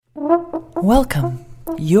Welcome.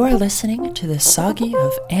 You are listening to the Sagi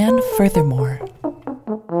of Anne Furthermore.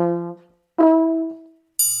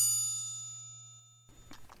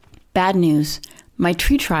 Bad news. My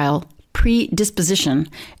tree trial, pre-disposition,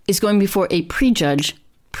 is going before a pre-judge,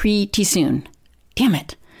 pretty soon. Damn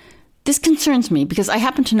it. This concerns me because I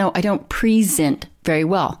happen to know I don't present very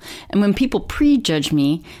well. And when people prejudge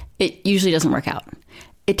me, it usually doesn't work out.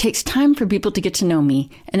 It takes time for people to get to know me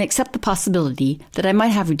and accept the possibility that I might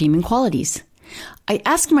have redeeming qualities. I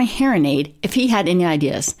asked my hearing aide if he had any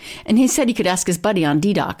ideas, and he said he could ask his buddy on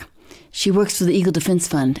DDoC. She works for the Eagle Defense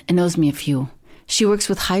Fund and knows me a few. She works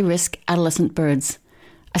with high-risk adolescent birds.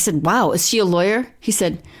 I said, wow, is she a lawyer? He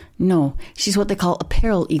said, no, she's what they call a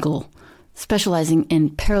peril eagle, specializing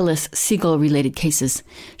in perilous seagull-related cases.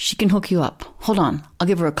 She can hook you up. Hold on, I'll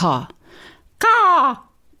give her a caw. Caw!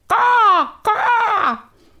 Caw! Caw!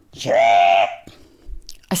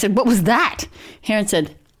 I said, what was that? Heron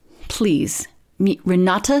said, please, meet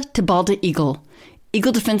Renata Tibalda Eagle,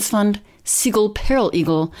 Eagle Defense Fund, Seagull Peril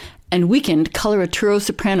Eagle, and weekend coloratura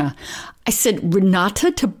soprano. I said,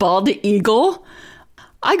 Renata Tibalda Eagle?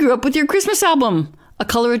 I grew up with your Christmas album, A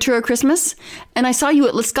Coloratura Christmas, and I saw you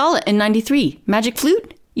at La Scala in 93. Magic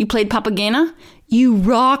Flute? You played Papagena? You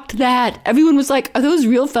rocked that. Everyone was like, are those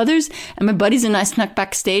real feathers? And my buddies and I snuck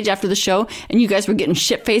backstage after the show, and you guys were getting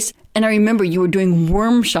shit-faced. And I remember you were doing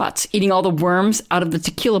worm shots, eating all the worms out of the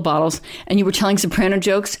tequila bottles, and you were telling soprano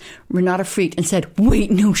jokes. Renata freaked and said,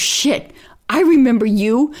 wait, no shit. I remember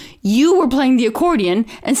you. You were playing the accordion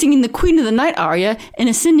and singing the Queen of the Night aria in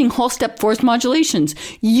ascending whole step forced modulations.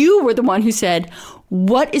 You were the one who said,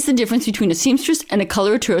 what is the difference between a seamstress and a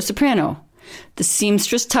coloratura soprano? The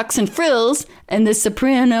seamstress tucks and frills, and the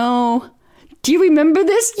soprano. Do you remember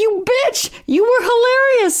this, you bitch? You were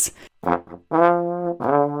hilarious.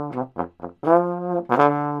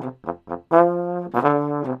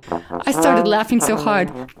 I started laughing so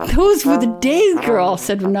hard. Those were the days, girl,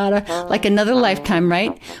 said Renata. Like another lifetime,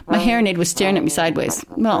 right? My hearing aide was staring at me sideways.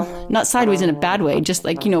 Well, not sideways in a bad way, just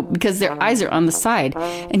like, because their eyes are on the side.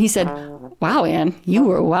 And he said, wow, Anne, you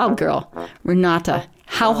were a wild girl. Renata,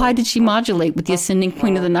 how high did she modulate with the ascending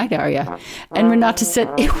Queen of the Night aria? And Renata said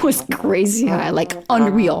it was crazy high, like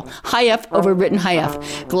unreal. High F over written high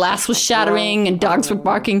F. Glass was shattering and dogs were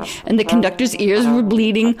barking and the conductor's ears were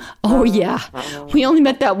bleeding. Oh yeah, we only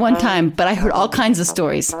met that one time, but I heard all kinds of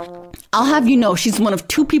stories. I'll have you know she's one of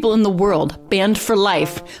 2 people in the world banned for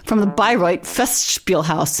life from the Bayreuth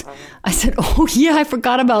Festspielhaus. I said, oh yeah, I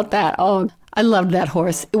forgot about that. Oh, I loved that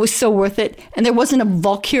horse. It was so worth it. And there wasn't a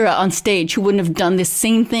Valkyria on stage who wouldn't have done this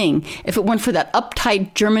same thing if it weren't for that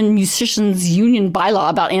uptight German musicians union bylaw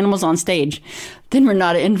about animals on stage. Then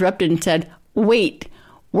Renata interrupted and said, wait,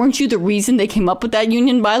 weren't you the reason they came up with that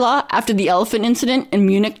union bylaw after the elephant incident in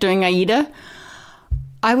Munich during Aida?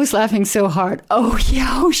 I was laughing so hard. Oh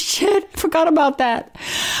yeah, oh shit, forgot about that.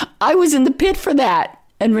 I was in the pit for that.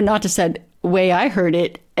 And Renata said, way I heard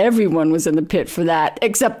it, everyone was in the pit for that,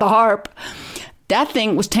 except the harp. That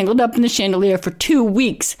thing was tangled up in the chandelier for 2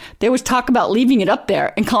 weeks. There was talk about leaving it up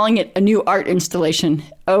there and calling it a new art installation.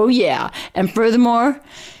 Oh yeah, and furthermore,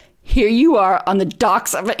 here you are on the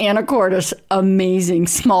docks of Anacortes. Amazing,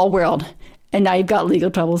 small world. And now you've got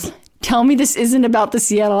legal troubles. Tell me this isn't about the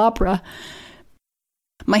Seattle Opera.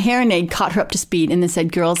 My hearing aide caught her up to speed and then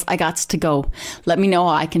said, girls, I gots to go. Let me know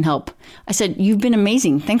how I can help. I said, you've been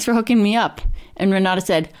amazing. Thanks for hooking me up. And Renata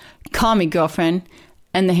said, call me, girlfriend.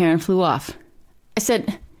 And the heron flew off. I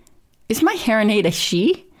said, is my hearing aide a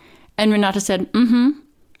she? And Renata said,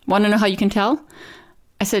 Want to know how you can tell?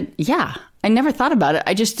 I said, yeah. I never thought about it.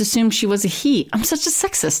 I just assumed she was a he. I'm such a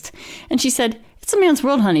sexist. And she said, it's a man's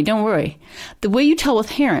world, honey. Don't worry. The way you tell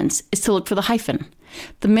with herons is to look for the hyphen.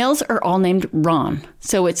 The males are all named Ron,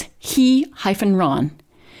 so it's he-Ron.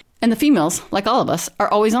 And the females, like all of us, are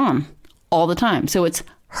always on, all the time, so it's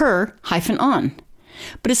her-on.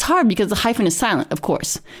 But it's hard because the hyphen is silent, of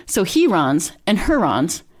course. So he-Rons and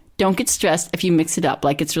her-Rons don't get stressed if you mix it up,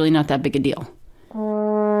 like it's really not that big a deal.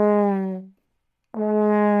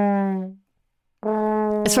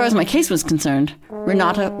 As far as my case was concerned,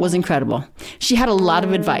 Renata was incredible. She had a lot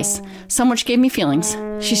of advice, some which gave me feelings.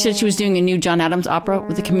 She said she was doing a new John Adams opera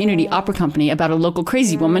with a community opera company about a local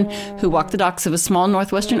crazy woman who walked the docks of a small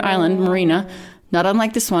northwestern island marina, not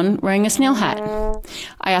unlike this one, wearing a snail hat.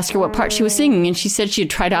 I asked her what part she was singing, and she said she had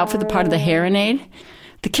tried out for the part of the heron aide.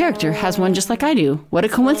 The character has one just like I do. What a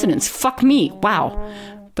coincidence. Fuck me. Wow.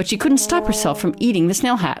 But she couldn't stop herself from eating the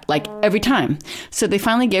snail hat, like every time. So they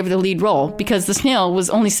finally gave her the lead role because the snail was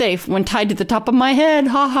only safe when tied to the top of my head.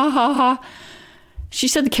 Ha ha ha ha. She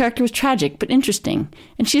said the character was tragic but interesting,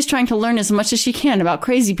 and she is trying to learn as much as she can about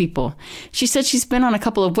crazy people. She said she's been on a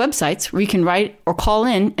couple of websites where you can write or call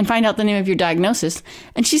in and find out the name of your diagnosis,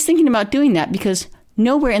 and she's thinking about doing that because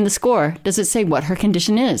nowhere in the score does it say what her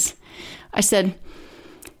condition is. I said,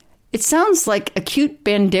 "It sounds like acute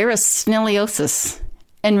Banderas snelliosis."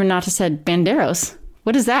 And Renata said, "Banderos?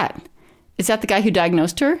 What is that? Is that the guy who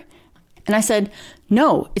diagnosed her?" And I said,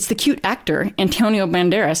 "No, it's the cute actor, Antonio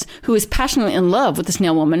Banderas, who is passionately in love with the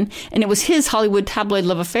snail woman, and it was his Hollywood tabloid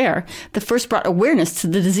love affair that first brought awareness to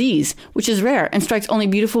the disease, which is rare and strikes only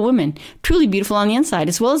beautiful women, truly beautiful on the inside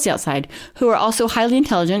as well as the outside, who are also highly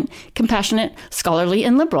intelligent, compassionate, scholarly,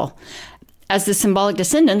 and liberal, as the symbolic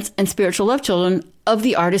descendants and spiritual love children of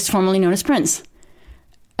the artist formerly known as Prince."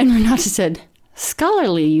 And Renata said,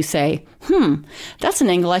 "Scholarly, you say? That's an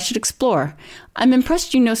angle I should explore. I'm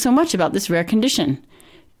impressed you know so much about this rare condition.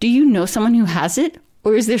 Do you know someone who has it?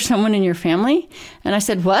 Or is there someone in your family?" And I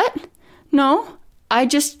said, "What? No, I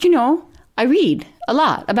just, I read a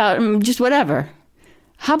lot about just whatever.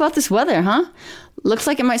 How about this weather, huh? Looks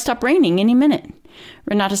like it might stop raining any minute."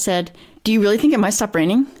 Renata said, "Do you really think it might stop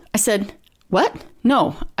raining?" I said, "What?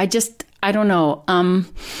 No, I don't know.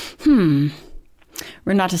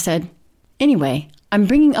 Renata said, "Anyway, I'm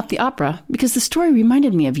bringing up the opera because the story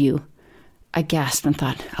reminded me of you." I gasped and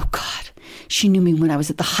thought, "Oh God, she knew me when I was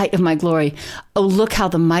at the height of my glory. Oh, look how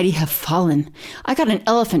the mighty have fallen. I got an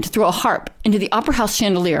elephant to throw a harp into the opera house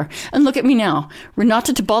chandelier, and look at me now.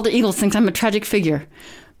 Renata Tebalda Eagles thinks I'm a tragic figure."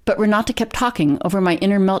 But Renata kept talking over my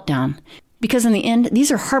inner meltdown. Because in the end,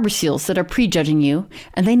 these are harbor seals that are prejudging you,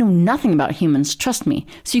 and they know nothing about humans, trust me,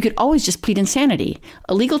 so you could always just plead insanity,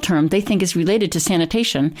 a legal term they think is related to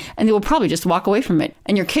sanitation, and they will probably just walk away from it,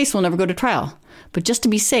 and your case will never go to trial. But just to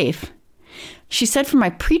be safe, she said for my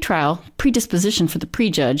pre-trial predisposition for the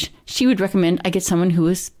prejudge, she would recommend I get someone who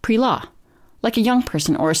is pre-law, like a young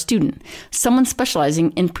person or a student, someone specializing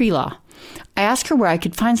in pre-law. I asked her where I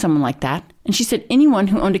could find someone like that, and she said anyone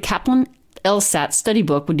who owned a Kaplan LSAT study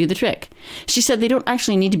book would do the trick. She said they don't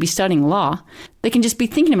actually need to be studying law. They can just be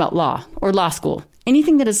thinking about law or law school,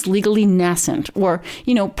 anything that is legally nascent or,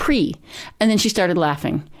 pre. And then she started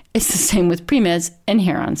laughing. It's the same with pre-meds and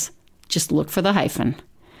herons. Just look for the hyphen.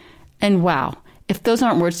 And wow, if those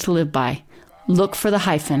aren't words to live by, look for the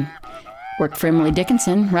hyphen. Worked for Emily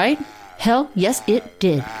Dickinson, right? Hell, yes, it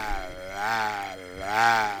did.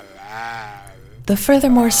 The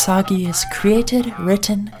Furthermore Soggy is created,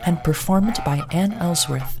 written, and performed by Anne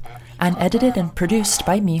Ellsworth, and edited and produced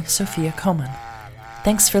by me, Sophia Coman.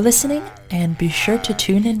 Thanks for listening, and be sure to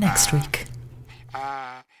tune in next week.